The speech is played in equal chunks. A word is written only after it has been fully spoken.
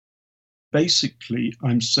Basically,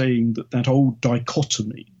 I'm saying that old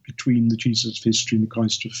dichotomy between the Jesus of history and the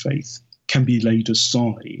Christ of faith can be laid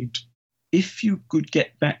aside. If you could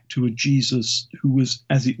get back to a Jesus who was,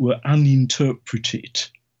 as it were, uninterpreted,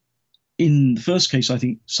 in the first case, I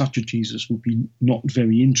think such a Jesus would be not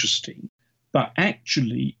very interesting. But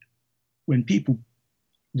actually, when people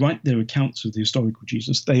write their accounts of the historical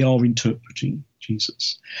Jesus, they are interpreting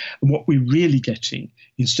Jesus. And what we're really getting,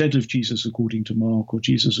 instead of Jesus according to Mark or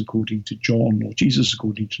Jesus according to John or Jesus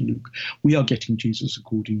according to Luke, we are getting Jesus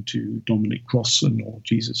according to Dominic Crossan or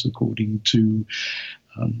Jesus according to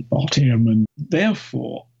Bauckham. And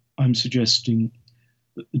therefore, I'm suggesting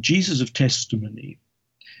that the Jesus of testimony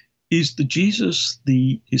is the Jesus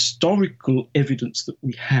the historical evidence that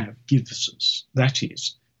we have gives us. That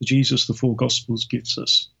is, the Jesus the four Gospels gives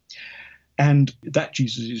us. And that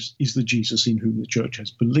Jesus is the Jesus in whom the Church has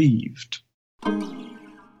believed.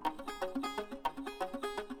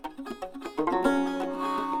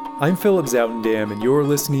 I'm Philip Zoutendam, and you're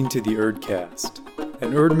listening to the Erdcast,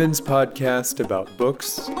 an Erdman's podcast about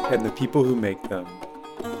books and the people who make them.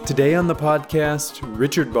 Today on the podcast,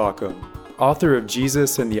 Richard Bauckham, author of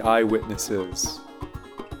Jesus and the Eyewitnesses.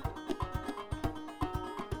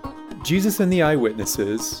 Jesus and the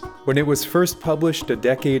Eyewitnesses, when it was first published a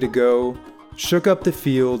decade ago, shook up the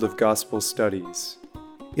field of gospel studies.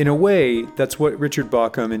 In a way, that's what Richard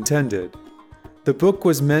Bauckham intended. The book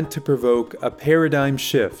was meant to provoke a paradigm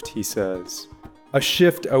shift, he says. A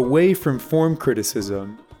shift away from form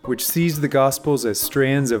criticism, which sees the Gospels as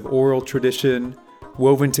strands of oral tradition,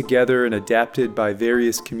 woven together and adapted by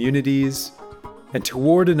various communities, and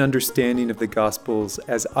toward an understanding of the Gospels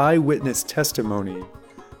as eyewitness testimony,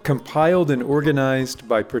 compiled and organized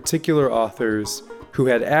by particular authors who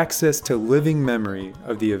had access to living memory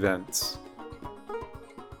of the events.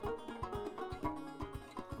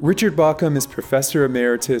 Richard Bauckham is Professor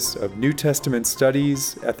Emeritus of New Testament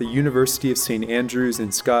Studies at the University of St. Andrews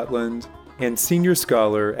in Scotland and Senior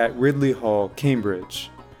Scholar at Ridley Hall, Cambridge.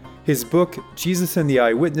 His book, Jesus and the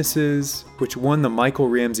Eyewitnesses, which won the Michael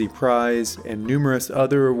Ramsey Prize and numerous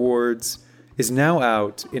other awards, is now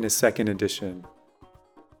out in a second edition.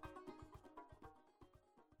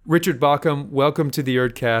 Richard Bauckham, welcome to the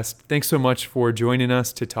Erdcast. Thanks so much for joining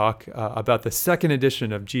us to talk about the second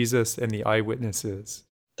edition of Jesus and the Eyewitnesses.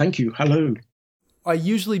 Thank you. Hello. I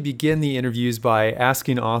usually begin the interviews by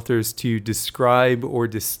asking authors to describe or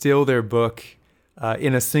distill their book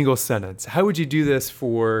in a single sentence. How would you do this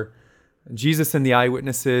for Jesus and the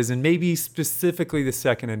Eyewitnesses and maybe specifically the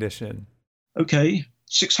second edition? Okay,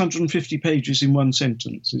 650 pages in one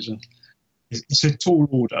sentence is a tall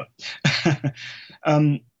order.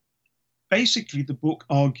 Basically, the book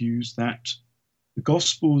argues that the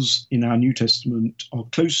Gospels in our New Testament are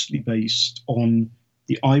closely based on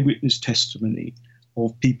the eyewitness testimony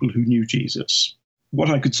of people who knew Jesus. What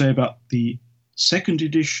I could say about the second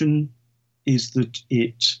edition is that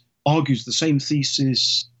it argues the same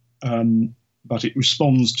thesis, but it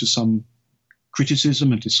responds to some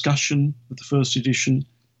criticism and discussion of the first edition,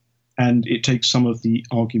 and it takes some of the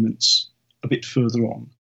arguments a bit further on.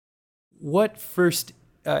 What first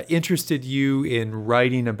interested you in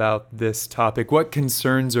writing about this topic? What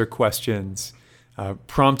concerns or questions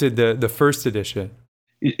prompted the first edition?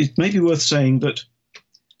 It may be worth saying that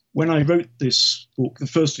when I wrote this book, the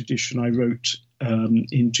first edition I wrote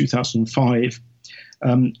in 2005,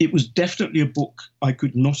 it was definitely a book I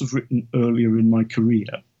could not have written earlier in my career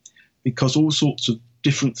because all sorts of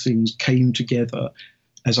different things came together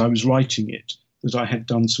as I was writing it that I had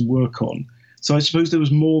done some work on. So I suppose there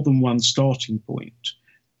was more than one starting point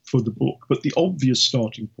for the book, but the obvious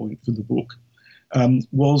starting point for the book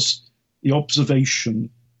was the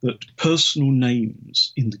observation that personal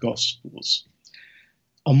names in the Gospels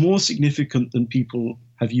are more significant than people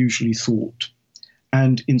have usually thought.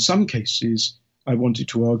 And in some cases, I wanted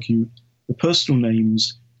to argue the personal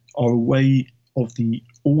names are a way of the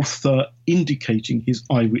author indicating his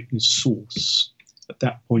eyewitness source at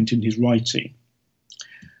that point in his writing.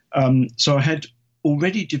 So I had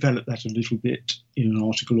already developed that a little bit in an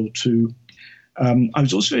article or two. I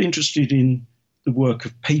was also very interested in the work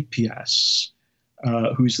of Papias,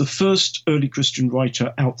 who is the first early Christian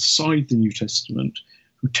writer outside the New Testament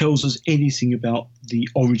who tells us anything about the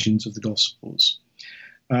origins of the Gospels.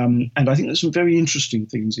 And I think there's some very interesting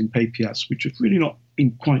things in Papias which have really not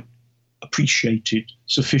been quite appreciated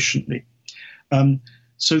sufficiently.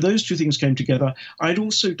 So those two things came together. I'd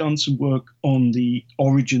also done some work on the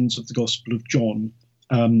origins of the Gospel of John,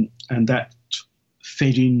 and that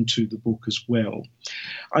fed into the book as well.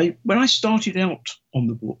 When I started out on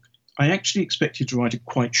the book, I actually expected to write a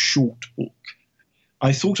quite short book.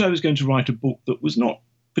 I thought I was going to write a book that was not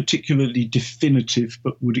particularly definitive,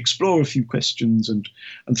 but would explore a few questions and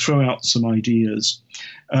throw out some ideas.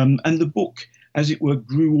 And the book, as it were,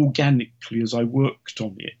 grew organically as I worked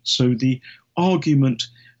on it. So the argument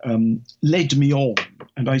led me on,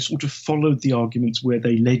 and I sort of followed the arguments where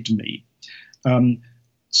they led me.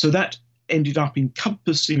 So that ended up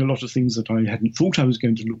encompassing a lot of things that I hadn't thought I was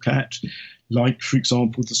going to look at, like, for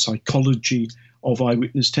example, the psychology of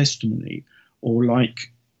eyewitness testimony, or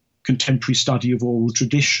like contemporary study of oral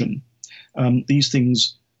tradition. These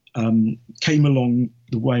things came along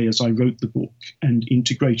the way as I wrote the book and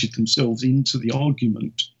integrated themselves into the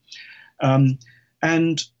argument.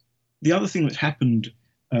 And the other thing that happened,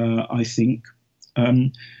 I think,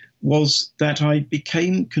 was that I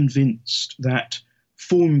became convinced that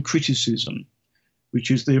form criticism,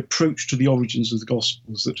 which is the approach to the origins of the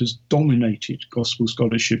Gospels that has dominated Gospel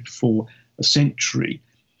scholarship for a century,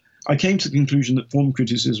 I came to the conclusion that form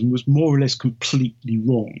criticism was more or less completely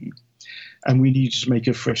wrong, and we needed to make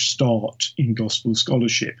a fresh start in Gospel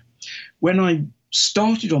scholarship. When I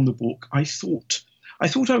started on the book, I thought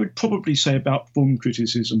I would probably say about form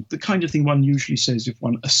criticism the kind of thing one usually says if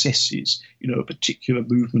one assesses, a particular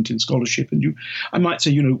movement in scholarship. And I might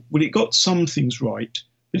say, well, it got some things right,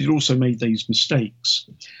 but it also made these mistakes.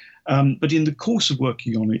 But in the course of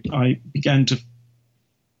working on it, I began to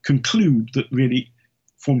conclude that really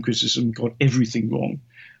form criticism got everything wrong,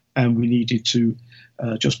 and we needed to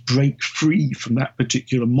just break free from that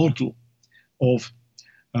particular model of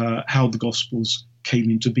how the Gospels came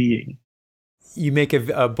into being. You make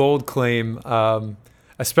a bold claim,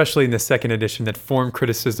 especially in the second edition, that form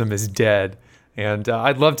criticism is dead. And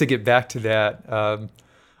I'd love to get back to that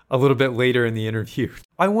a little bit later in the interview.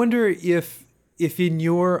 I wonder if in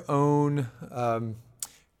your own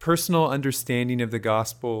personal understanding of the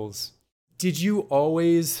Gospels, did you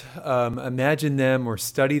always imagine them or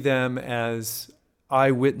study them as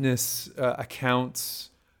eyewitness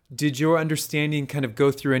accounts? Did your understanding kind of go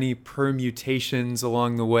through any permutations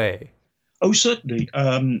along the way? Oh, certainly.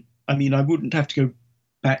 I wouldn't have to go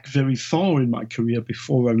back very far in my career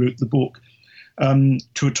before I wrote the book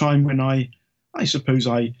to a time when I suppose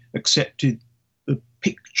I accepted the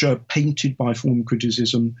picture painted by form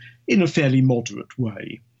criticism in a fairly moderate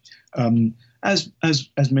way, as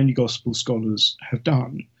many Gospel scholars have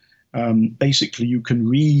done. Basically, you can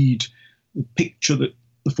read the picture that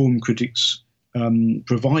the form critics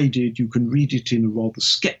provided. You can read it in a rather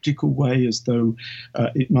sceptical way, as though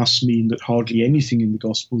it must mean that hardly anything in the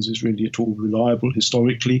Gospels is really at all reliable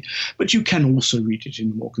historically. But you can also read it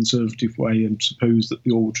in a more conservative way and suppose that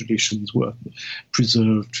the oral traditions were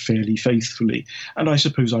preserved fairly faithfully. And I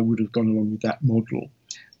suppose I would have gone along with that model.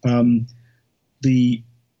 The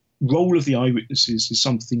role of the eyewitnesses is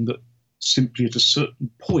something that simply at a certain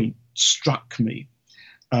point struck me.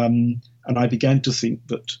 And I began to think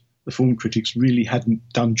that the form critics really hadn't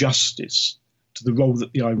done justice to the role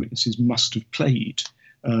that the eyewitnesses must have played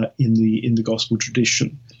in the Gospel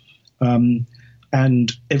tradition.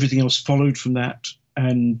 And everything else followed from that.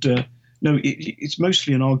 And it's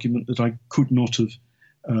mostly an argument that I could not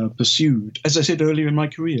have pursued, as I said earlier in my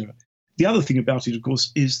career. The other thing about it, of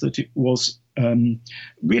course, is that it was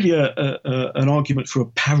really an argument for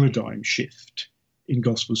a paradigm shift in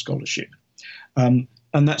Gospel scholarship.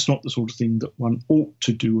 And that's not the sort of thing that one ought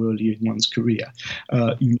to do early in one's career.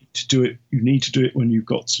 You need to do it. You need to do it when you've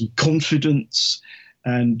got some confidence,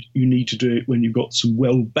 and you need to do it when you've got some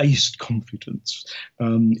well-based confidence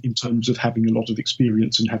in terms of having a lot of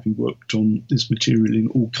experience and having worked on this material in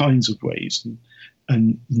all kinds of ways,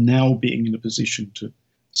 and now being in a position to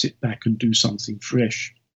sit back and do something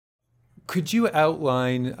fresh. Could you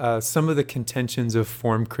outline some of the contentions of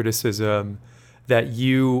form criticism that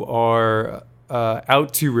you are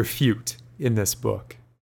out to refute in this book?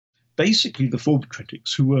 Basically, the form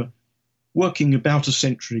critics, who were working about a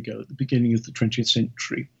century ago, at the beginning of the 20th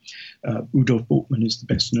century, Rudolf Bauckham is the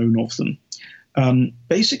best known of them.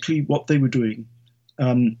 Basically, what they were doing,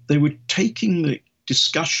 they were taking the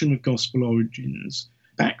discussion of Gospel origins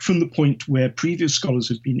back from the point where previous scholars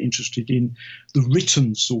had been interested in the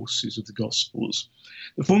written sources of the Gospels.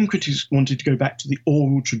 The form critics wanted to go back to the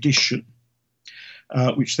oral tradition,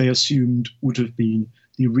 which they assumed would have been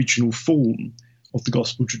the original form of the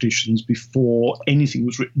Gospel traditions before anything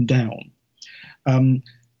was written down.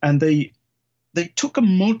 And they took a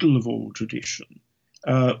model of oral tradition,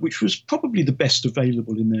 which was probably the best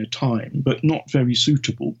available in their time, but not very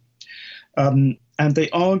suitable. And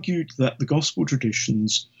they argued that the Gospel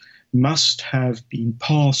traditions must have been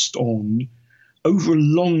passed on over a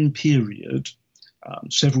long period,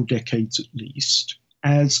 several decades at least,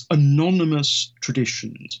 as anonymous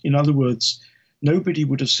traditions. In other words, nobody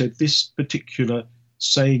would have said this particular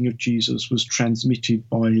saying of Jesus was transmitted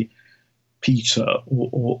by Peter,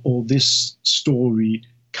 or this story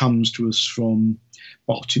comes to us from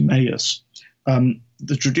Bartimaeus.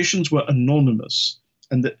 The traditions were anonymous,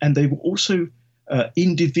 and they were also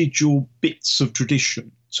individual bits of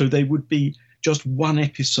tradition. So they would be just one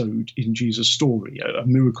episode in Jesus' story, a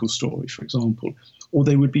miracle story, for example, or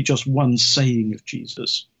they would be just one saying of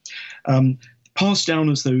Jesus, passed down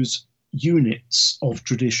as those units of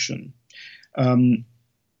tradition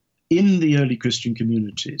in the early Christian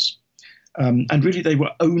communities. And really they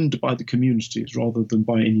were owned by the communities rather than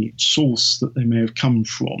by any source that they may have come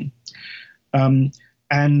from.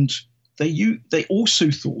 And they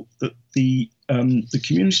also thought that the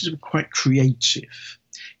communities were quite creative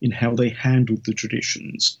in how they handled the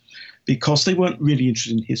traditions, because they weren't really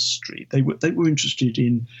interested in history. They were interested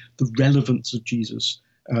in the relevance of Jesus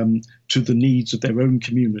to the needs of their own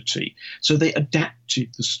community. So they adapted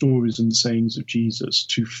the stories and the sayings of Jesus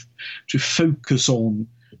to focus on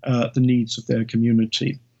the needs of their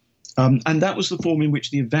community. And that was the form in which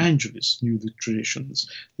the evangelists knew the traditions.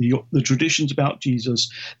 The traditions about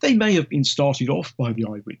Jesus, they may have been started off by the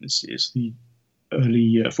eyewitnesses. The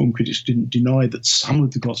early form critics didn't deny that some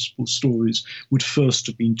of the gospel stories would first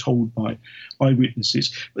have been told by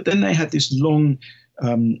eyewitnesses, but then they had this long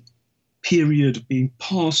period of being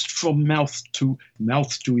passed from mouth to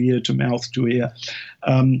ear to mouth to ear,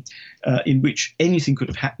 in which anything could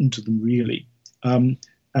have happened to them, really.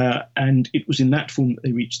 And it was in that form that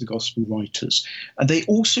they reached the gospel writers. And they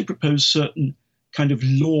also proposed certain kind of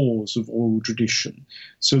laws of oral tradition,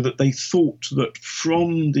 so that they thought that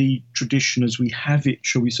from the tradition as we have it,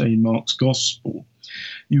 shall we say, in Mark's gospel,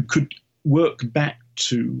 you could work back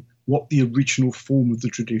to what the original form of the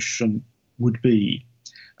tradition would be.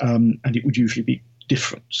 And it would usually be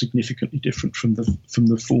different, significantly different from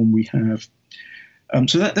the form we have.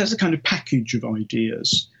 So that's a kind of package of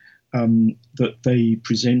ideas that they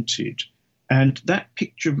presented. And that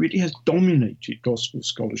picture really has dominated gospel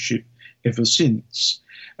scholarship ever since.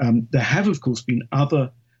 There have, of course, been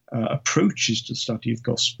other approaches to the study of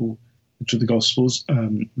to the Gospels,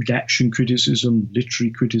 redaction criticism,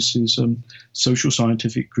 literary criticism, social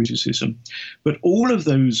scientific criticism. But all of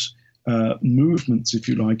those movements, if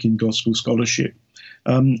you like, in gospel scholarship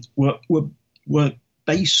were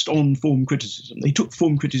based on form criticism. They took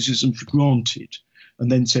form criticism for granted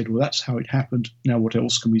and then said, well, that's how it happened. Now what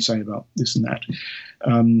else can we say about this and that?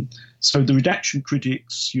 So the redaction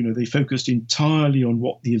critics, they focused entirely on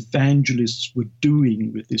what the evangelists were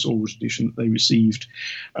doing with this oral tradition that they received.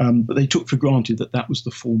 But they took for granted that that was the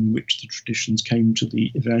form in which the traditions came to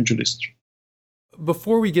the evangelists.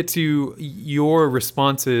 Before we get to your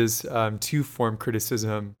responses to form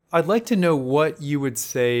criticism, I'd like to know what you would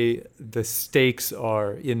say the stakes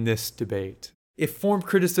are in this debate. If form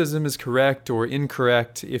criticism is correct or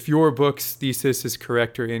incorrect, if your book's thesis is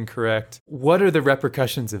correct or incorrect, what are the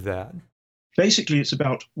repercussions of that? Basically, it's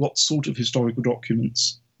about what sort of historical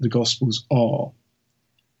documents the Gospels are.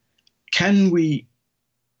 Can we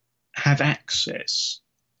have access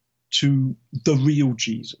to the real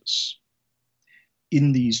Jesus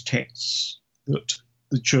in these texts that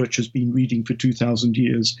the Church has been reading for 2,000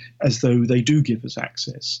 years, as though they do give us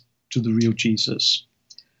access to the real Jesus?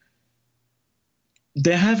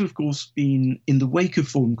 There have, of course, been, in the wake of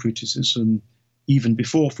form criticism, even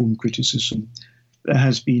before form criticism, there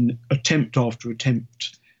has been attempt after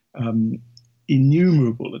attempt,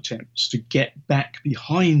 innumerable attempts to get back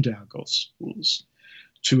behind our Gospels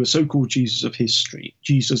to a so-called Jesus of history,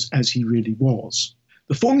 Jesus as he really was.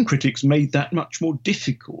 The form critics made that much more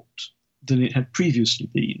difficult than it had previously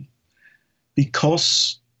been,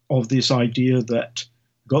 because of this idea that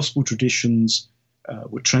gospel traditions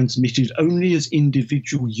were transmitted only as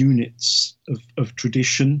individual units of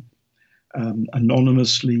tradition,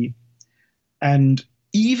 anonymously. And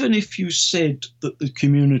even if you said that the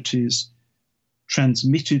communities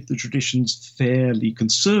transmitted the traditions fairly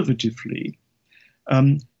conservatively,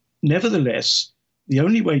 nevertheless, the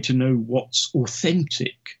only way to know what's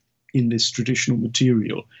authentic in this traditional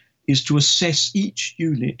material is to assess each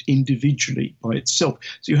unit individually by itself.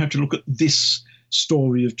 So you have to look at this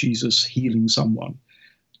story of Jesus healing someone.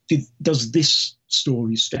 Does this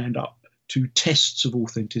story stand up to tests of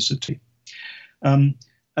authenticity? And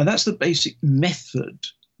that's the basic method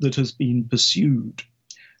that has been pursued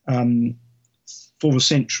for a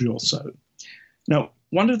century or so. Now,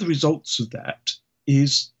 one of the results of that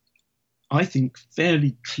is, I think,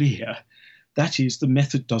 fairly clear. That is, the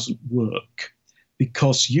method doesn't work,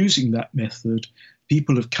 because using that method,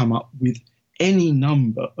 people have come up with any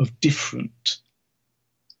number of different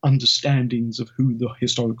understandings of who the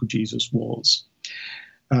historical Jesus was.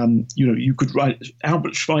 You could write.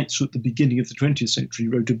 Albert Schweitzer at the beginning of the 20th century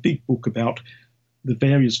wrote a big book about the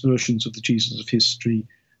various versions of the Jesus of history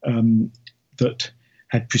that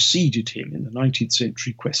had preceded him in the 19th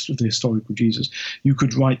century quest of the historical Jesus. You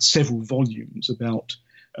could write several volumes about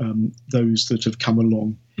those that have come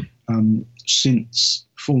along since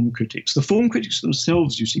form critics. The form critics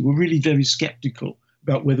themselves, you see, were really very skeptical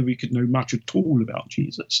about whether we could know much at all about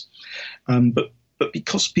Jesus. But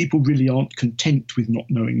because people really aren't content with not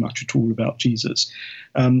knowing much at all about Jesus,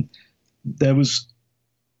 there was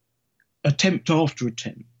attempt after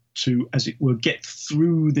attempt to, as it were, get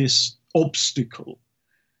through this obstacle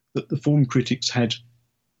that the form critics had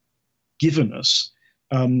given us,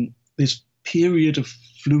 this period of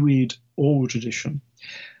fluid oral tradition.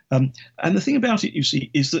 And the thing about it, you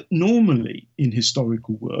see, is that normally in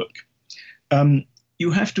historical work,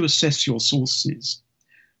 you have to assess your sources,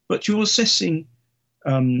 but you're assessing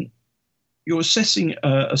a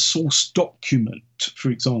source document,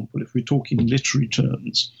 for example, if we're talking literary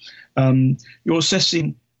terms. You're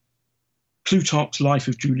assessing Plutarch's Life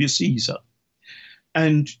of Julius Caesar,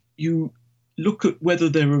 and you look at whether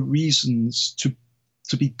there are reasons to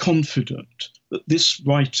be confident that this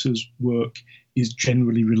writer's work is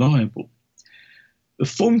generally reliable. The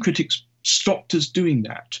form critics stopped us doing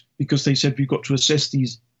that because they said we've got to assess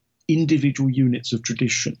these individual units of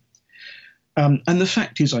tradition. And the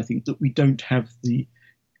fact is, I think, that we don't have the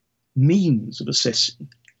means of assessing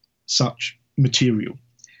such material.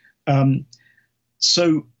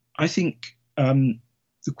 So I think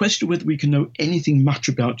the question of whether we can know anything much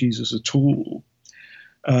about Jesus at all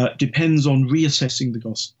depends on reassessing the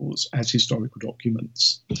Gospels as historical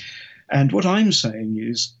documents. And what I'm saying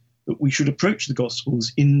is that we should approach the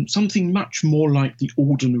Gospels in something much more like the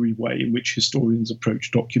ordinary way in which historians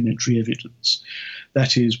approach documentary evidence.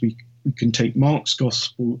 That is, we can take Mark's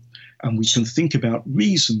Gospel and we can think about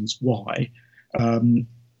reasons why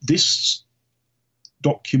this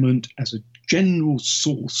document as a general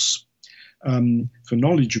source for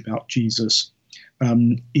knowledge about Jesus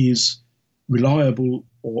is reliable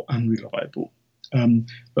or unreliable.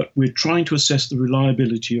 But we're trying to assess the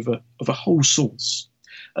reliability of a whole source.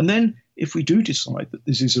 And then if we do decide that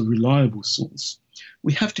this is a reliable source,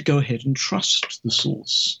 we have to go ahead and trust the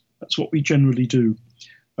source. That's what we generally do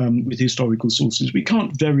with historical sources. We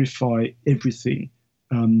can't verify everything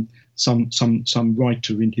some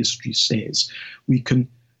writer in history says. We can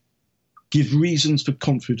give reasons for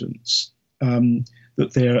confidence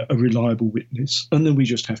that they're a reliable witness, and then we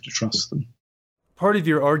just have to trust them. Part of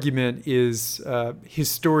your argument is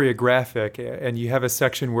historiographic, and you have a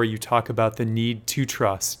section where you talk about the need to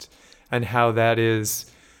trust and how that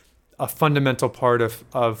is a fundamental part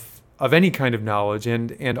of any kind of knowledge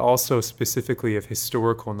and also specifically of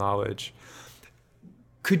historical knowledge.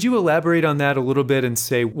 Could you elaborate on that a little bit and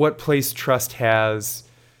say what place trust has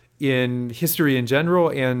in history in general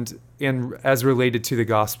and as related to the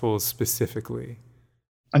Gospels specifically?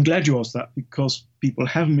 I'm glad you asked that because people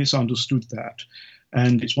have misunderstood that.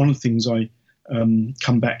 And it's one of the things I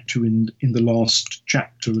come back to in the last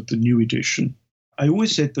chapter of the new edition. I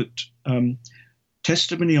always said that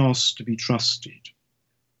testimony asks to be trusted,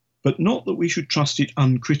 but not that we should trust it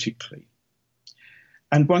uncritically.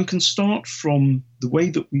 And one can start from the way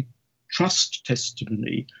that we trust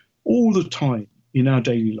testimony all the time in our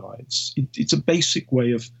daily lives. It's a basic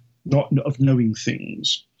way of knowing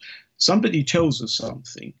things. Somebody tells us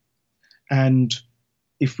something, and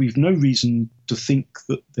if we've no reason to think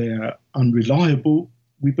that they're unreliable,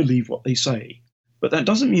 we believe what they say. But that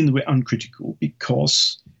doesn't mean that we're uncritical,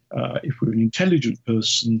 because if we're an intelligent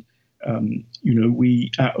person,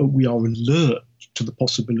 we are alert to the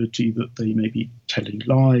possibility that they may be telling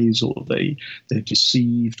lies or they're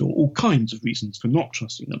deceived or all kinds of reasons for not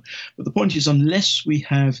trusting them. But the point is, unless we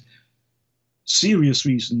have serious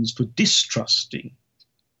reasons for distrusting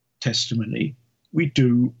testimony, we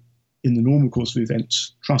do, in the normal course of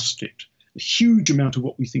events, trust it. A huge amount of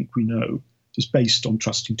what we think we know is based on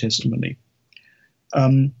trusting testimony.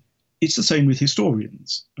 It's the same with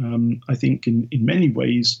historians. I think in many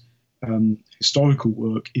ways, historical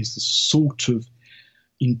work is the sort of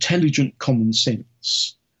intelligent common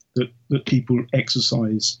sense that people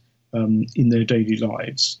exercise in their daily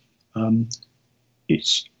lives.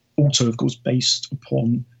 It's also, of course, based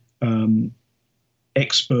upon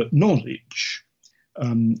expert knowledge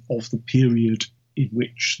of the period in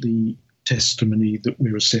which the testimony that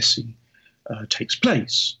we're assessing takes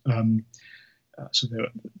place. So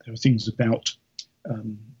there are things about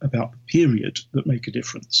the period that make a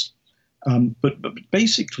difference. But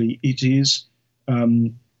basically, it is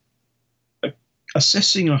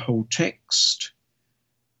assessing a whole text,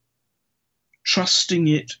 trusting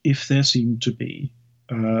it if there seemed to be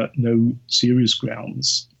no serious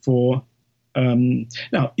grounds for.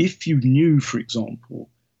 Now, if you knew, for example,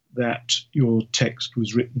 that your text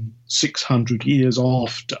was written 600 years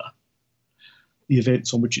after the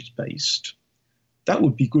events on which it's based, that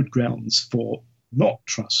would be good grounds for not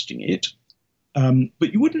trusting it.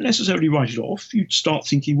 But you wouldn't necessarily write it off. You'd start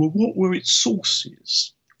thinking, well, what were its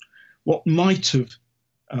sources? What might have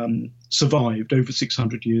survived over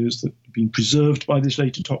 600 years that have been preserved by this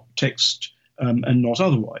later text and not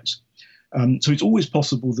otherwise? So it's always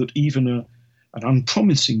possible that even an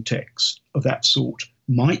unpromising text of that sort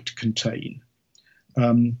might contain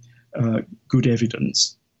good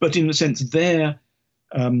evidence. But in a sense, there,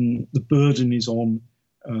 the burden is on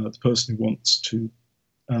the person who wants to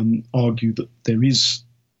argue that there is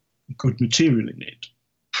good material in it.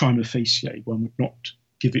 Prima facie, one would not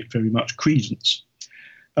give it very much credence.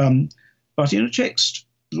 But in a text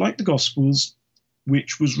like the Gospels,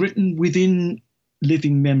 which was written within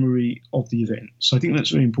living memory of the events, I think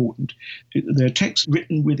that's very important. They're texts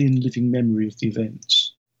written within living memory of the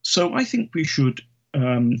events. So I think we should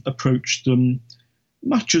approach them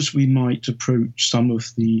much as we might approach some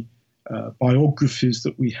of the biographies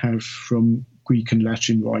that we have from Greek and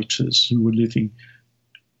Latin writers who were living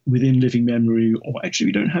within living memory, or actually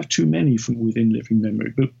we don't have too many from within living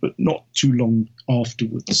memory, but not too long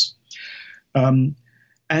afterwards. And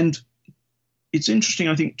it's interesting,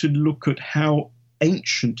 I think, to look at how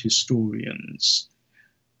ancient historians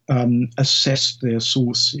assessed their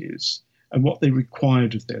sources and what they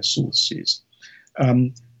required of their sources,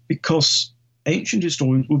 because ancient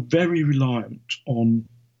historians were very reliant on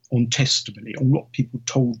testimony, on what people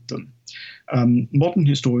told them. Modern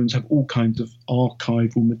historians have all kinds of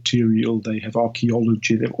archival material, they have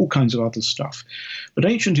archaeology, they have all kinds of other stuff. But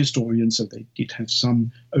ancient historians, so they did have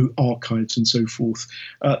some archives and so forth,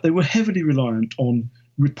 they were heavily reliant on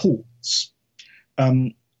reports.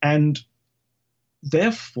 And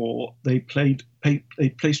therefore, they placed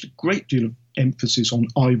a great deal of emphasis on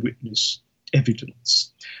eyewitness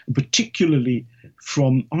evidence, particularly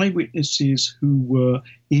from eyewitnesses who were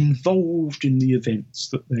involved in the events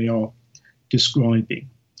that they are describing.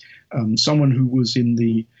 Someone who was in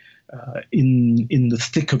the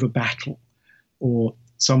thick of a battle, or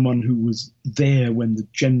someone who was there when the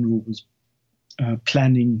general was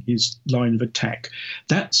planning his line of attack.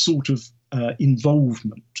 That sort of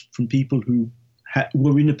involvement from people who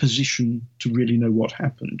were in a position to really know what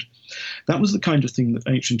happened. That was the kind of thing that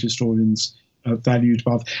ancient historians valued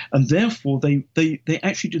above, and therefore they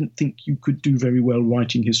actually didn't think you could do very well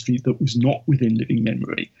writing history that was not within living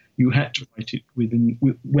memory. You had to write it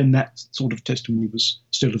when that sort of testimony was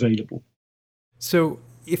still available. So,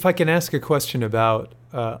 if I can ask a question about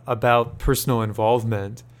personal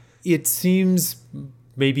involvement, it seems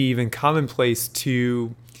maybe even commonplace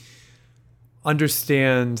to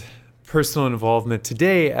understand personal involvement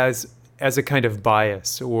today as a kind of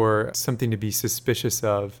bias or something to be suspicious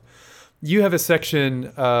of. You have a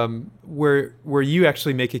section where you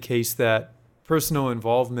actually make a case that personal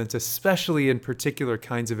involvement, especially in particular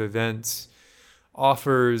kinds of events,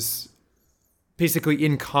 offers basically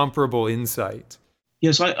incomparable insight.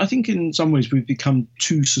 Yes, I think in some ways we've become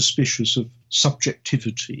too suspicious of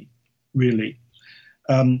subjectivity, really.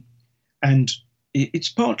 And it's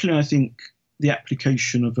partly, I think, the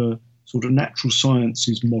application of a sort of natural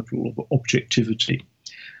sciences model of objectivity.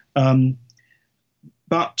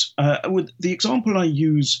 But with the example I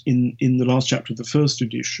use in the last chapter of the first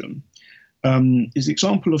edition is the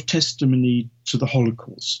example of testimony to the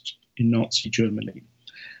Holocaust in Nazi Germany.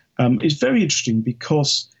 It's very interesting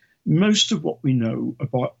because most of what we know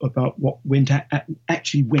about what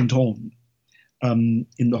actually went on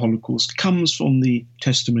in the Holocaust comes from the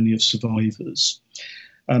testimony of survivors.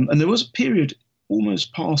 And there was a period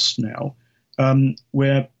almost past now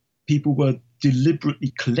where people were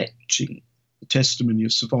deliberately collecting the testimony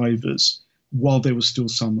of survivors while there was still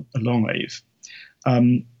some alive.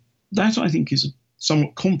 That, I think, is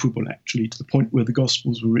somewhat comparable, actually, to the point where the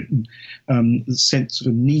Gospels were written, the sense of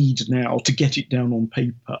a need now to get it down on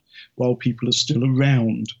paper while people are still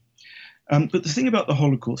around. But the thing about the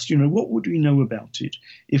Holocaust, what would we know about it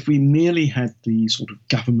if we merely had the sort of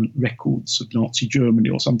government records of Nazi Germany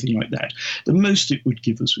or something like that? The most it would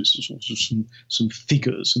give us was sort of some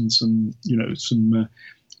figures and some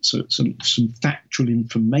factual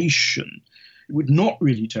information. It would not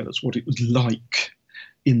really tell us what it was like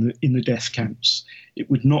in the death camps. It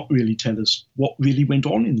would not really tell us what really went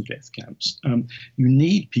on in the death camps. You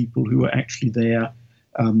need people who are actually there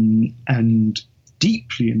and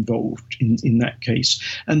deeply involved in that case.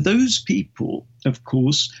 And those people, of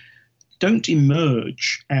course, don't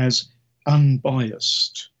emerge as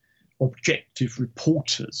unbiased, objective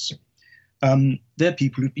reporters. They're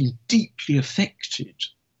people who've been deeply affected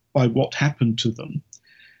by what happened to them.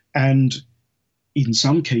 And in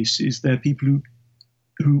some cases, they're people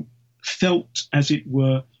who felt, as it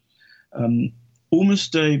were,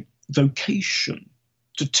 almost a vocation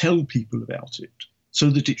to tell people about it so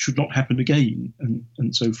that it should not happen again,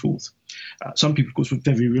 and so forth. Some people, of course, were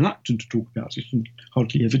very reluctant to talk about it and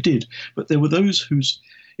hardly ever did. But there were those whose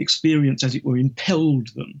experience, as it were, impelled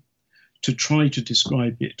them to try to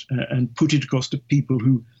describe it and put it across to people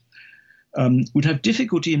who would have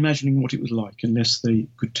difficulty imagining what it was like unless they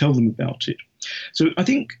could tell them about it. So I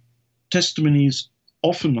think testimony is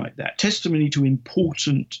often like that, testimony to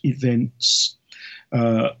important events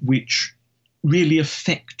which really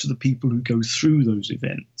affect the people who go through those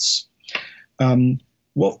events.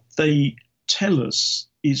 What they tell us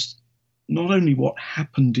is not only what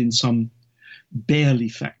happened in some barely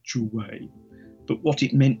factual way, but what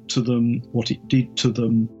it meant to them, what it did to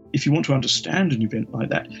them. If you want to understand an event like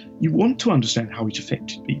that, you want to understand how it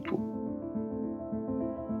affected people.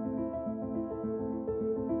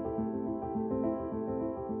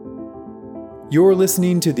 You're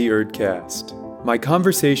listening to the Erdcast. My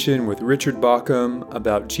conversation with Richard Bauckham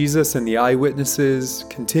about Jesus and the Eyewitnesses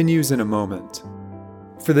continues in a moment.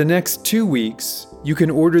 For the next 2 weeks, you can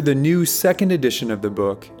order the new second edition of the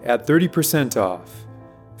book at 30% off.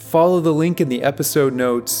 Follow the link in the episode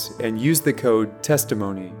notes and use the code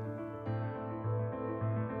TESTIMONY.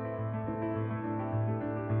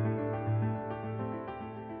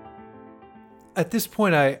 At this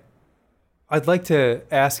point, I'd like to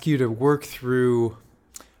ask you to work through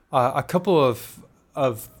a couple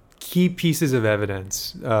of key pieces of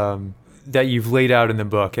evidence that you've laid out in the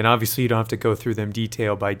book. And obviously you don't have to go through them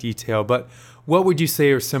detail by detail, but what would you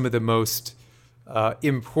say are some of the most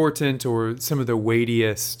important or some of the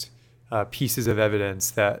weightiest pieces of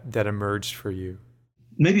evidence that emerged for you?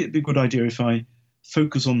 Maybe it'd be a good idea if I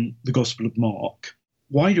focus on the Gospel of Mark.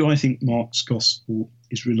 Why do I think Mark's Gospel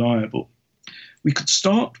is reliable? We could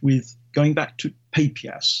start with going back to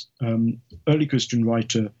Papias, early Christian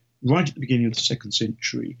writer right at the beginning of the 2nd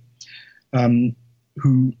century,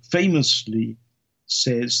 who famously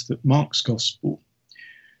says that Mark's Gospel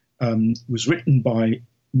was written by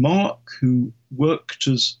Mark, who worked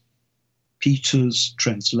as Peter's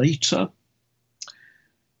translator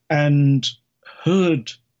and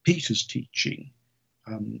heard Peter's teaching,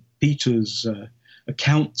 Peter's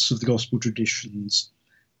accounts of the gospel traditions,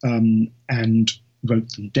 and wrote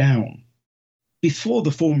them down. Before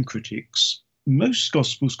the form critics, most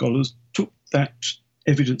gospel scholars took that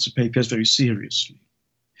evidence of Papias very seriously.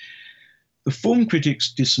 The form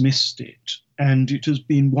critics dismissed it, and it has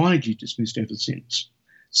been widely dismissed ever since,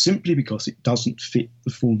 simply because it doesn't fit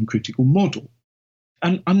the form critical model.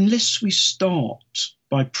 And unless we start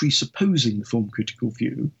by presupposing the form critical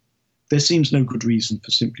view, there seems no good reason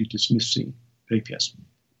for simply dismissing Papias.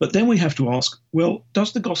 But then we have to ask, well,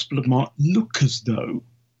 does the Gospel of Mark look as though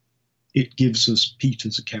it gives us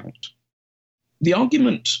Peter's account? The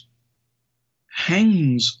argument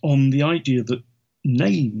hangs on the idea that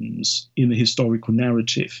names in the historical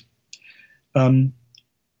narrative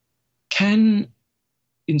can,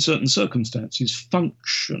 in certain circumstances,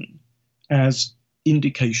 function as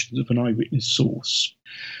indications of an eyewitness source.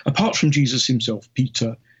 Apart from Jesus himself,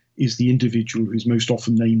 Peter is the individual who is most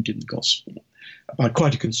often named in the Gospel, by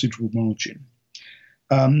quite a considerable margin.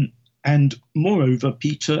 And moreover,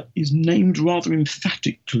 Peter is named rather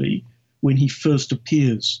emphatically when he first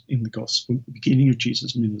appears in the Gospel at the beginning of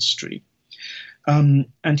Jesus' ministry. And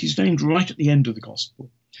he's named right at the end of the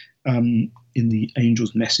Gospel, in the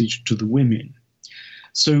angel's message to the women.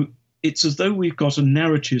 So it's as though we've got a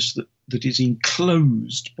narrative that is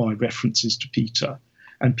enclosed by references to Peter,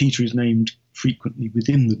 and Peter is named frequently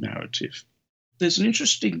within the narrative. There's an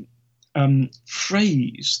interesting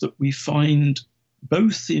phrase that we find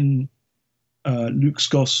both in Luke's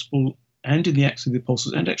Gospel and in the Acts of the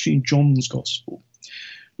Apostles, and actually in John's Gospel,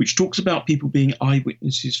 which talks about people being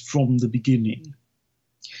eyewitnesses from the beginning.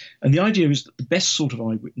 And the idea is that the best sort of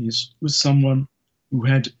eyewitness was someone who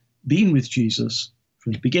had been with Jesus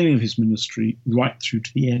from the beginning of his ministry right through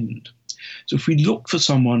to the end. So if we look for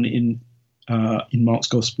someone in Mark's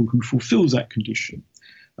Gospel who fulfills that condition,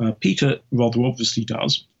 Peter rather obviously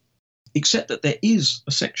does, except that there is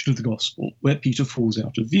a section of the Gospel where Peter falls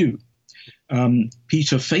out of view.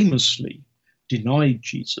 Peter famously denied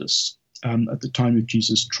Jesus at the time of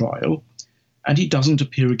Jesus' trial, and he doesn't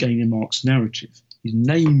appear again in Mark's narrative. He's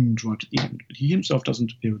named right at the end, but he himself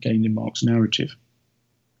doesn't appear again in Mark's narrative.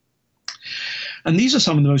 And these are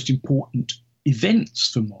some of the most important events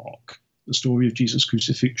for Mark the story of Jesus'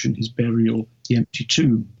 crucifixion, his burial, the empty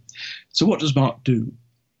tomb. So what does Mark do?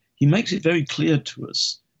 He makes it very clear to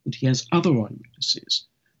us that he has other eyewitnesses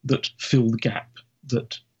that fill the gap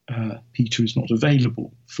that Peter is not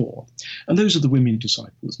available for. And those are the women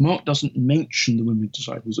disciples. Mark doesn't mention the women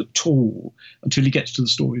disciples at all until he gets to the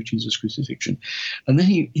story of Jesus' crucifixion. And then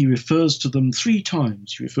he refers to them 3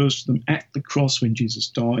 times. He refers to them at the cross when Jesus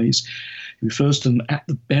dies. He refers to them at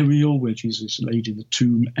the burial where Jesus is laid in the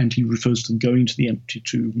tomb. And he refers to them going to the empty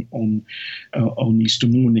tomb on Easter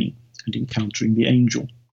morning and encountering the angel.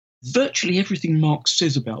 Virtually everything Mark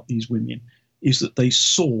says about these women is that they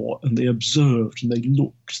saw and they observed and they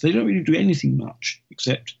looked. They don't really do anything much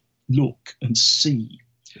except look and see.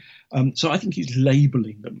 So I think he's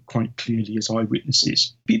labelling them quite clearly as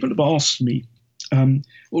eyewitnesses. People have asked me, well,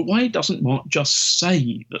 why doesn't Mark just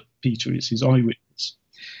say that Peter is his eyewitness?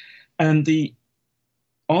 And the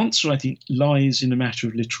answer, I think, lies in a matter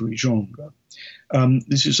of literary genre.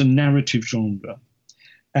 This is a narrative genre.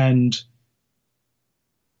 And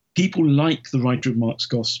people like the writer of Mark's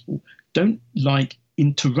Gospel don't like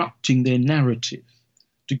interrupting their narrative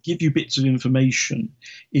to give you bits of information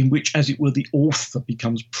in which, as it were, the author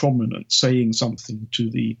becomes prominent, saying something to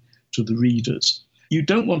the readers. You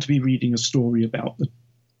don't want to be reading a story about the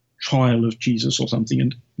trial of Jesus or something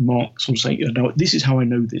and Mark sort of saying, no, this is how I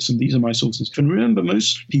know this and these are my sources. And remember,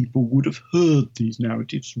 most people would have heard these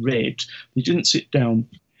narratives read. They didn't sit down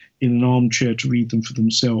in an armchair to read them for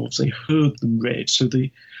themselves. They heard them read. So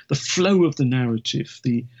the flow of the narrative,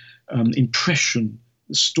 the impression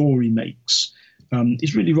the story makes,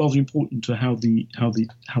 is really rather important to how the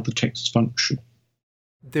texts function.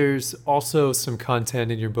 There's also some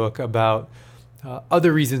content in your book about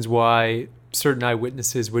other reasons why certain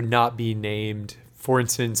eyewitnesses would not be named, for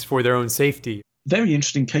instance, for their own safety. Very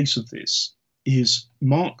interesting case of this is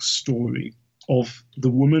Mark's story of the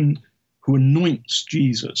woman who anoints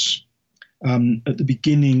Jesus at the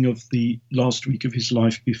beginning of the last week of his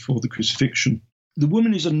life before the crucifixion. The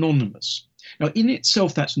woman is anonymous. Now, in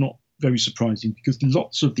itself, that's not very surprising because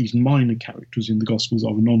lots of these minor characters in the Gospels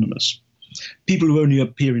are anonymous. People who only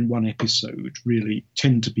appear in one episode really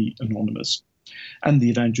tend to be anonymous, and the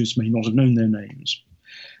evangelists may not have known their names.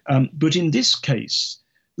 But in this case,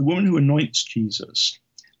 the woman who anoints Jesus,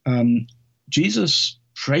 Jesus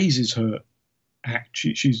praises her act.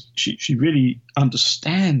 She really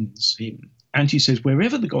understands him. And he says,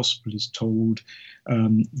 wherever the gospel is told,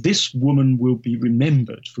 this woman will be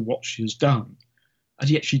remembered for what she has done. And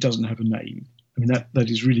yet she doesn't have a name. I mean, that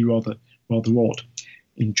is really rather odd.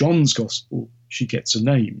 In John's gospel, she gets a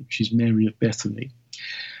name. She's Mary of Bethany.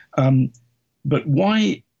 But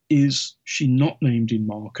why is she not named in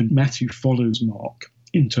Mark? And Matthew follows Mark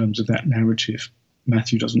in terms of that narrative.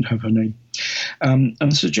 Matthew doesn't have her name. And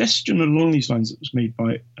the suggestion along these lines that was made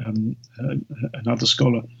by another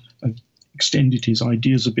scholar, extended his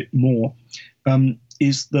ideas a bit more,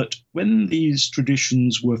 is that when these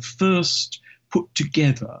traditions were first put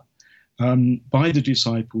together by the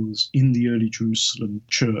disciples in the early Jerusalem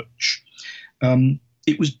church,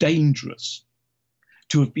 it was dangerous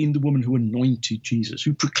to have been the woman who anointed Jesus,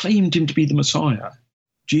 who proclaimed him to be the Messiah.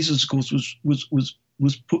 Jesus, of course,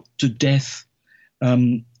 was put to death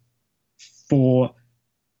for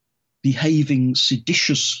behaving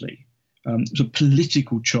seditiously. It was a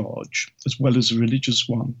political charge as well as a religious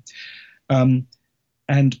one.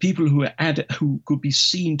 And people who could be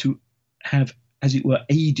seen to have, as it were,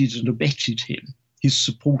 aided and abetted him, his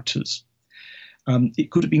supporters.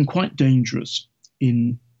 It could have been quite dangerous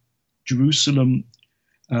in Jerusalem,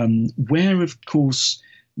 where, of course,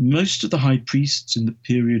 most of the high priests in the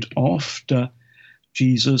period after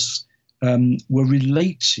Jesus were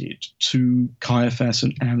related to Caiaphas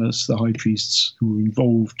and Annas, the high priests who were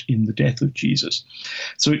involved in the death of Jesus.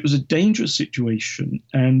 So it was a dangerous situation,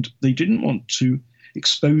 and they didn't want to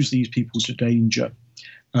expose these people to danger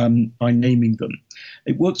by naming them.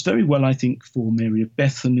 It works very well, I think, for Mary of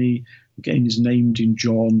Bethany, again is named in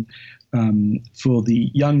John, for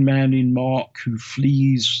the young man in Mark who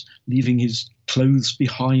flees, leaving his clothes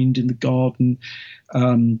behind in the garden.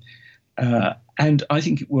 And I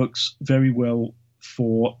think it works very well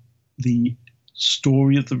for the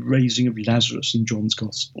story of the raising of Lazarus in John's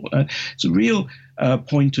Gospel. It's a real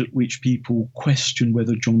point at which people question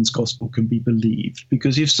whether John's Gospel can be believed,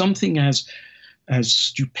 because if something as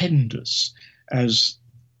stupendous as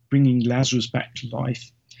bringing Lazarus back to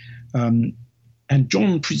life, and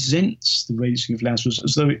John presents the raising of Lazarus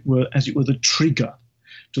as though it were the trigger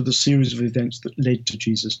to the series of events that led to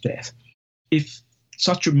Jesus' death. If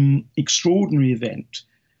such an extraordinary event,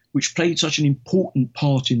 which played such an important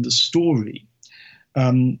part in the story,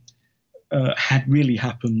 had really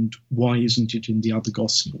happened, why isn't it in the other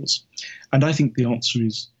Gospels? And I think the answer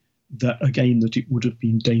is that, again, that it would have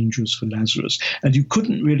been dangerous for Lazarus. And you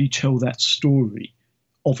couldn't really tell that story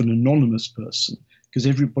of an anonymous person because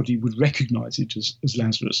everybody would recognize it as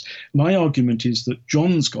Lazarus. My argument is that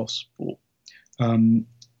John's Gospel,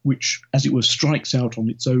 which, as it were, strikes out on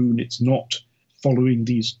its own, it's not following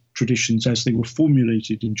these traditions as they were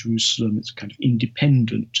formulated in Jerusalem. It's a kind of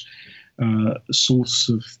independent source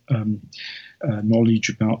of knowledge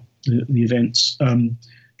about the events.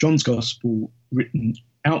 John's Gospel, written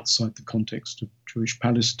outside the context of Jewish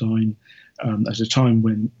Palestine at a time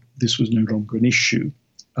when this was no longer an issue,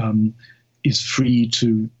 is free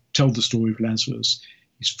to tell the story of Lazarus.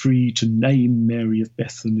 He's free to name Mary of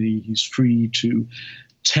Bethany. He's free to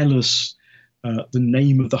tell us the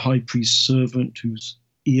name of the high priest's servant whose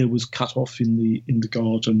ear was cut off in the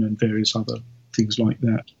garden, and various other things like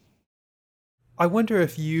that. I wonder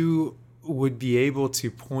if you would be able to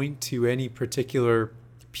point to any particular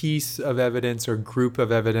piece of evidence or group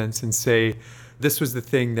of evidence and say, this was the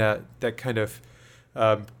thing that kind of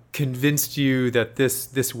convinced you that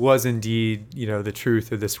this was indeed, the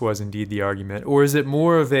truth, or this was indeed the argument? Or is it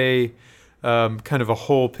more of a kind of a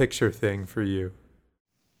whole picture thing for you?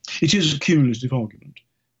 It is a cumulative argument,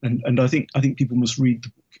 and I think people must read the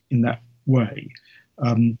book in that way.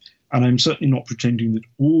 And I'm certainly not pretending that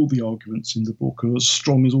all the arguments in the book are as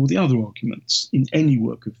strong as all the other arguments in any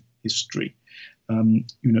work of history.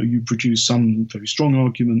 You produce some very strong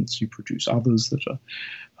arguments, you produce others that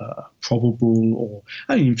are probable, or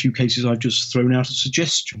in a few cases I've just thrown out a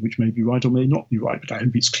suggestion, which may be right or may not be right, but I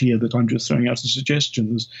hope it's clear that I'm just throwing out a suggestion.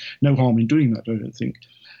 There's no harm in doing that, I don't think.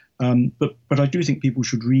 But I do think people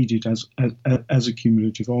should read it as a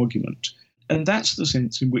cumulative argument. And that's the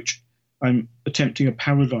sense in which I'm attempting a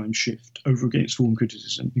paradigm shift over against form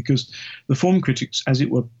criticism, because the form critics, as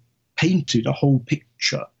it were, painted a whole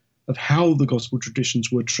picture of how the gospel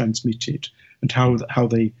traditions were transmitted and how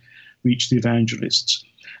they reached the evangelists.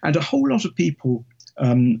 And a whole lot of people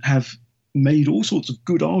have made all sorts of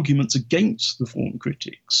good arguments against the form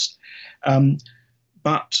critics,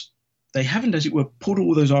 but they haven't, as it were, put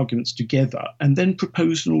all those arguments together and then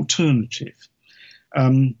proposed an alternative.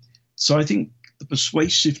 So I think the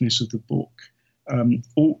persuasiveness of the book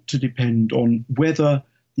ought to depend on whether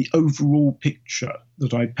the overall picture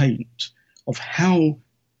that I paint of how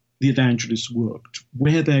the evangelists worked,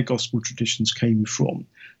 where their gospel traditions came from,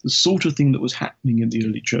 the sort of thing that was happening in the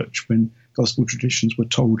early church when gospel traditions were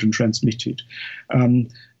told and transmitted.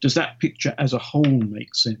 Does that picture as a whole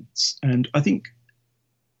make sense? And I think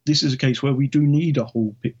this is a case where we do need a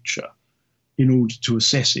whole picture in order to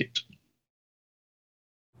assess it.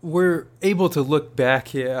 We're able to look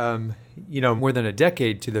back, more than a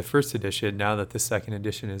decade to the first edition now that the second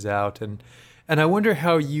edition is out. And I wonder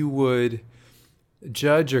how you would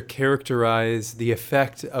judge or characterize the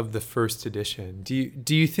effect of the first edition.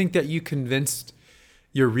 Do you think that you convinced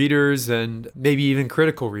your readers and maybe even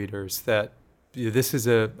critical readers that this is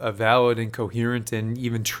a valid and coherent and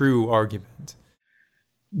even true argument?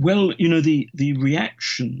 Well, the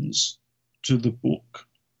reactions to the book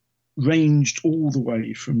ranged all the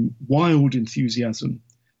way from wild enthusiasm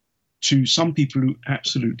to some people who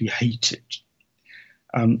absolutely hate it.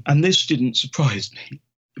 And this didn't surprise me.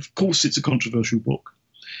 Of course, it's a controversial book.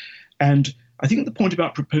 And I think the point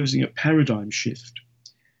about proposing a paradigm shift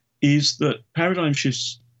is that paradigm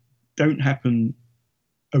shifts don't happen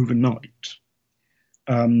overnight.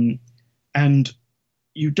 And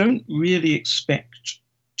you don't really expect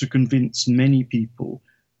to convince many people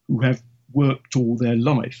who have worked all their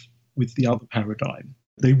life with the other paradigm.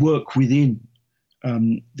 They work within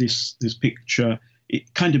this picture.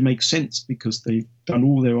 It kind of makes sense because they've done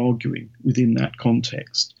all their arguing within that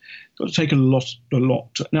context. It's got to take a lot.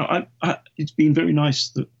 Now, it's been very nice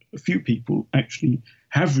that a few people actually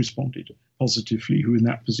have responded positively who are in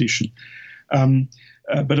that position.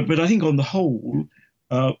 But I think on the whole,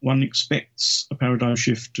 one expects a paradigm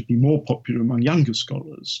shift to be more popular among younger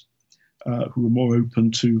scholars who are more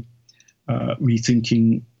open to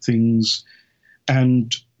rethinking things.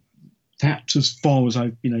 And that, as far as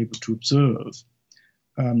I've been able to observe,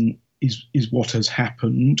 is what has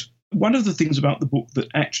happened. One of the things about the book that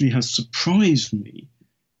actually has surprised me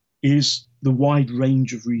is the wide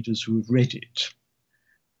range of readers who have read it.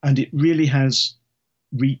 And it really has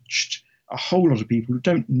reached a whole lot of people who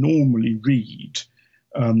don't normally read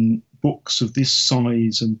books of this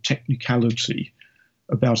size and technicality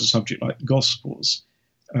about a subject like the Gospels.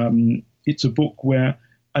 It's a book where,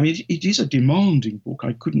 it is a demanding book.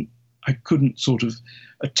 I couldn't sort of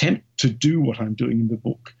attempt to do what I'm doing in the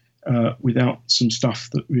book without some stuff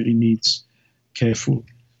that really needs careful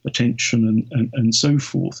attention and so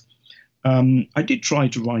forth. I did try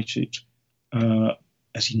to write it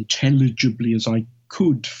as intelligibly as I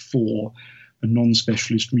could for a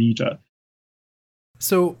non-specialist reader.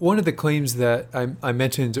 So one of the claims that I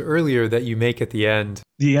mentioned earlier that you make at the end.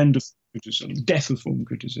 The end of criticism, death of form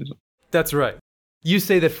criticism. That's right. You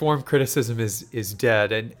say that form criticism is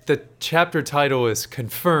dead, and the chapter title is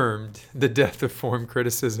Confirmed, the Death of Form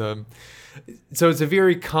Criticism. So it's a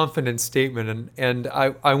very confident statement, and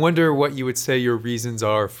I wonder what you would say your reasons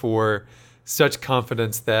are for such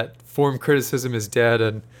confidence that form criticism is dead,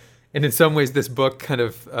 and in some ways this book kind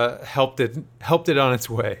of helped it on its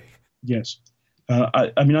way. Yes.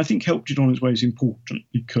 I think helped it on its way is important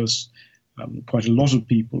because quite a lot of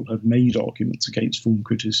people have made arguments against form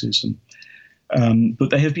criticism. But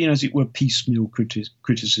they have been, as it were, piecemeal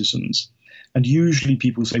criticisms. And usually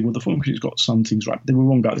people say, well, the form critics got some things right. They were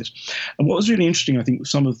wrong about this. And what was really interesting, I think, was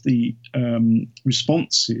some of the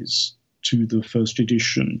responses to the first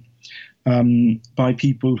edition by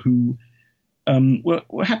people who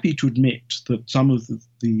were happy to admit that some of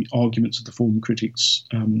the arguments of the form critics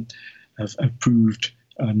have proved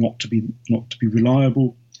not to be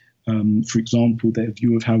reliable. For example, their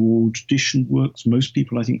view of how oral tradition works. Most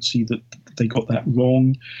people, I think, see that they got that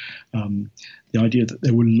wrong. The idea that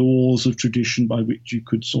there were laws of tradition by which you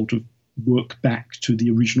could sort of work back to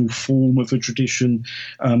the original form of a tradition.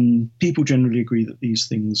 People generally agree that these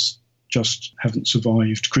things just haven't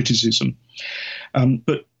survived criticism.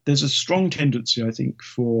 But there's a strong tendency, I think,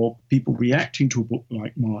 for people reacting to a book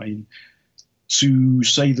like mine to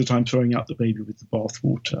say that I'm throwing out the baby with the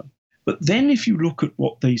bathwater. But then if you look at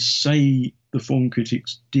what they say the form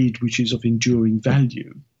critics did, which is of enduring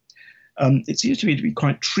value, it seems to me to be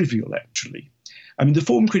quite trivial, actually. I mean, the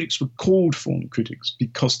form critics were called form critics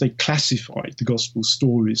because they classified the gospel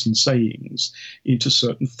stories and sayings into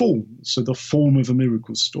certain forms. So the form of a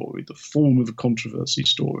miracle story, the form of a controversy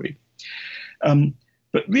story.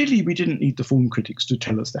 But really, we didn't need the form critics to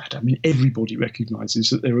tell us that. I mean, everybody recognises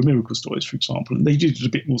that there are miracle stories, for example, and they did it a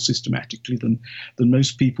bit more systematically than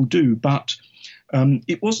most people do. But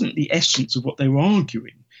it wasn't the essence of what they were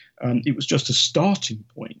arguing. It was just a starting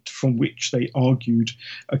point from which they argued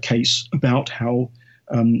a case about how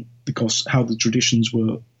the traditions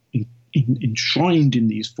were enshrined in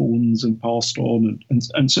these forms and passed on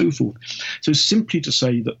and so forth. So simply to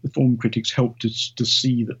say that the form critics helped us to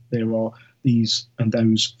see that there are these and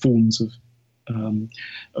those forms of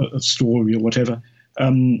story or whatever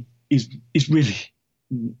is really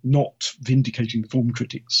not vindicating the form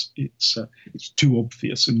critics. It's too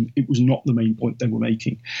obvious, and it was not the main point they were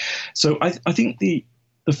making. So I think the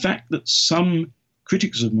fact that some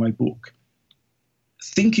critics of my book,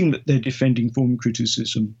 thinking that they're defending form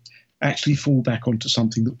criticism, actually fall back onto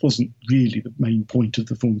something that wasn't really the main point of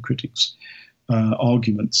the form critics'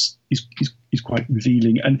 arguments is quite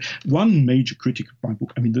revealing. And one major critic of my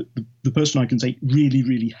book, I mean, the person I can say really,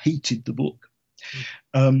 really hated the book,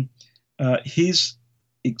 his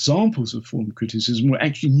examples of form criticism were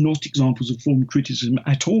actually not examples of form criticism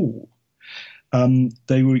at all.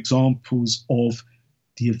 They were examples of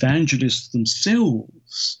the evangelists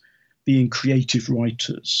themselves being creative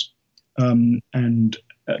writers and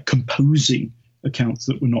composing accounts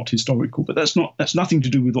that were not historical. But that's nothing to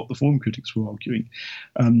do with what the form critics were arguing.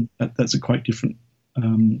 That's a quite different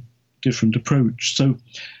approach. So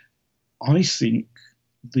I think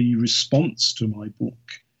the response to my book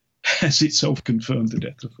has itself confirmed the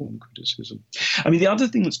death of form criticism. I mean, the other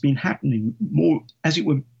thing that's been happening more, as it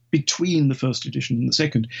were, between the first edition and the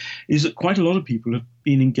second, is that quite a lot of people have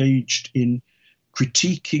been engaged in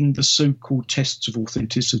critiquing the so-called tests of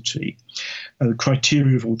authenticity, the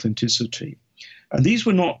criteria of authenticity. And these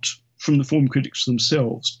were not from the form critics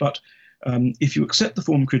themselves, but if you accept the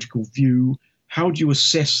form critical view, how do you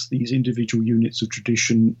assess these individual units of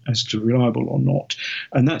tradition as to reliable or not?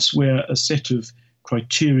 And that's where a set of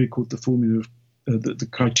criteria called the formula of the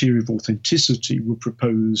criteria of authenticity were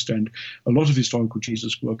proposed, and a lot of historical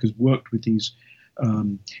Jesus work has worked with these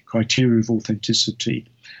criteria of authenticity.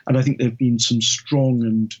 And I think there have been some strong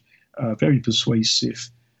and very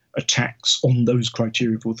persuasive attacks on those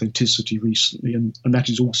criteria of authenticity recently, and that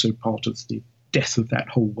is also part of the death of that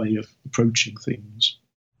whole way of approaching things.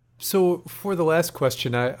 So for the last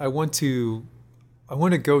question, I want to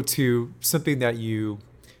go to something that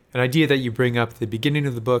an idea that you bring up at the beginning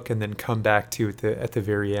of the book and then come back to at the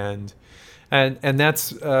very end. And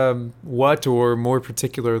that's what, or more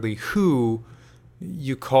particularly who,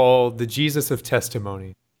 you call the Jesus of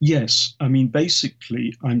testimony. Yes. I mean,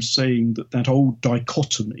 basically, I'm saying that old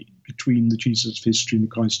dichotomy between the Jesus of history and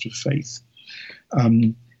the Christ of faith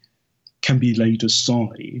can be laid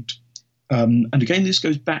aside. And again, this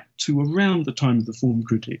goes back to around the time of the form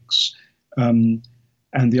critics. And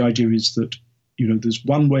the idea is that, there's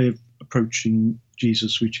one way of approaching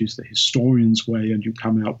Jesus, which is the historian's way, and you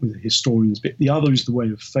come out with a historian's bit. The other is the way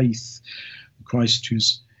of faith, Christ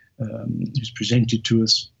who's presented to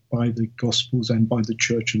us by the Gospels and by the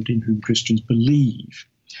Church, and in whom Christians believe.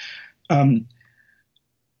 The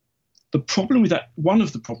problem with that, one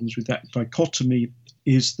of the problems with that dichotomy,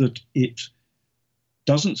 is that it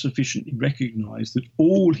doesn't sufficiently recognize that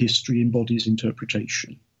all history embodies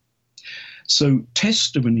interpretation. So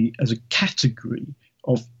testimony as a category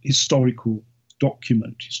of historical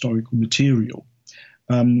document, historical material,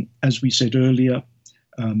 as we said earlier,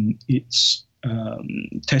 it's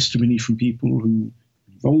testimony from people who were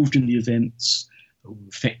involved in the events, who were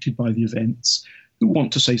affected by the events, who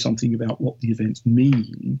want to say something about what the events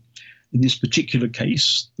mean. In this particular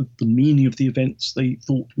case, the meaning of the events they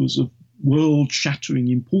thought was of world-shattering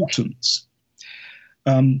importance.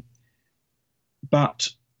 But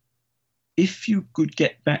if you could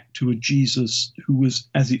get back to a Jesus who was,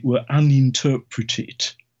 as it were, uninterpreted,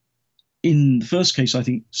 in the first case, I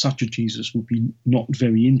think such a Jesus would be not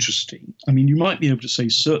very interesting. I mean, you might be able to say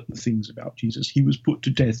certain things about Jesus. He was put to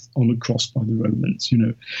death on a cross by the Romans,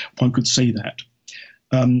 one could say that.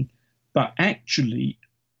 But actually,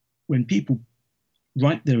 when people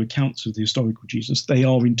write their accounts of the historical Jesus, they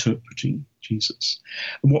are interpreting Jesus.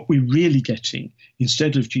 And what we're really getting,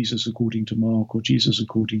 instead of Jesus according to Mark, or Jesus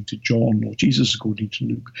according to John, or Jesus according to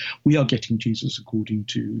Luke, we are getting Jesus according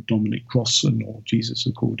to Dominic Crossan, or Jesus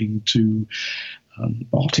according to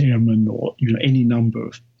Bauckham, or any number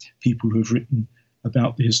of people who have written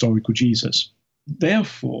about the historical Jesus.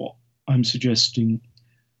 Therefore, I'm suggesting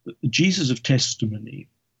that the Jesus of testimony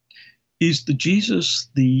is the Jesus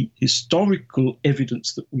the historical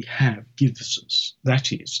evidence that we have gives us.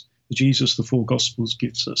 That is, the Jesus the four Gospels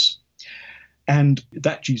gives us. And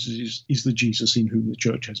that Jesus is the Jesus in whom the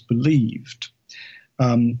Church has believed.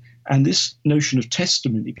 And this notion of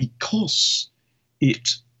testimony, because it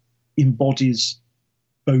embodies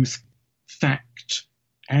both fact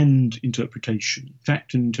and interpretation.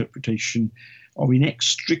 Fact and interpretation are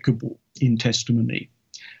inextricable in testimony.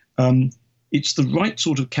 It's the right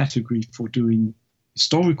sort of category for doing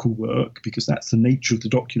historical work, because that's the nature of the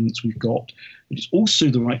documents we've got. But it's also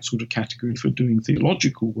the right sort of category for doing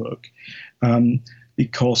theological work,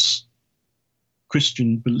 because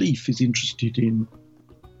Christian belief is interested in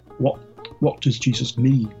what does Jesus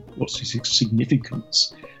mean, what's his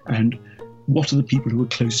significance, and what are the people who are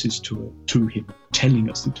closest to him telling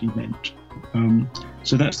us that he meant.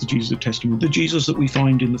 So that's the Jesus of testimony, the Jesus that we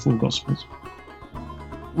find in the four Gospels.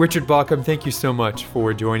 Richard Bauckham, thank you so much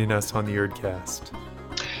for joining us on the Erdcast.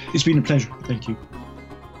 It's been a pleasure. Thank you.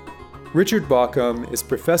 Richard Bauckham is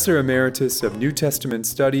Professor Emeritus of New Testament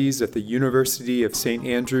Studies at the University of St.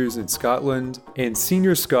 Andrews in Scotland and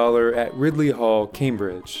Senior Scholar at Ridley Hall,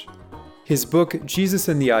 Cambridge. His book, Jesus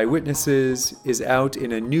and the Eyewitnesses, is out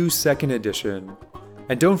in a new second edition.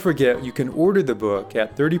 And don't forget, you can order the book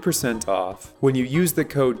at 30% off when you use the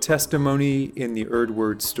code TESTIMONY in the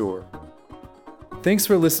Erdword store. Thanks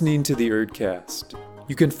for listening to the Erdcast.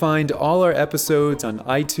 You can find all our episodes on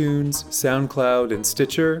iTunes, SoundCloud, and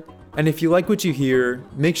Stitcher. And if you like what you hear,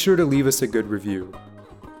 make sure to leave us a good review.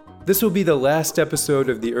 This will be the last episode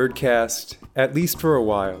of the Erdcast, at least for a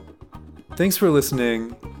while. Thanks for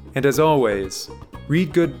listening, and as always,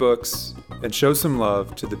 read good books and show some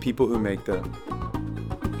love to the people who make them.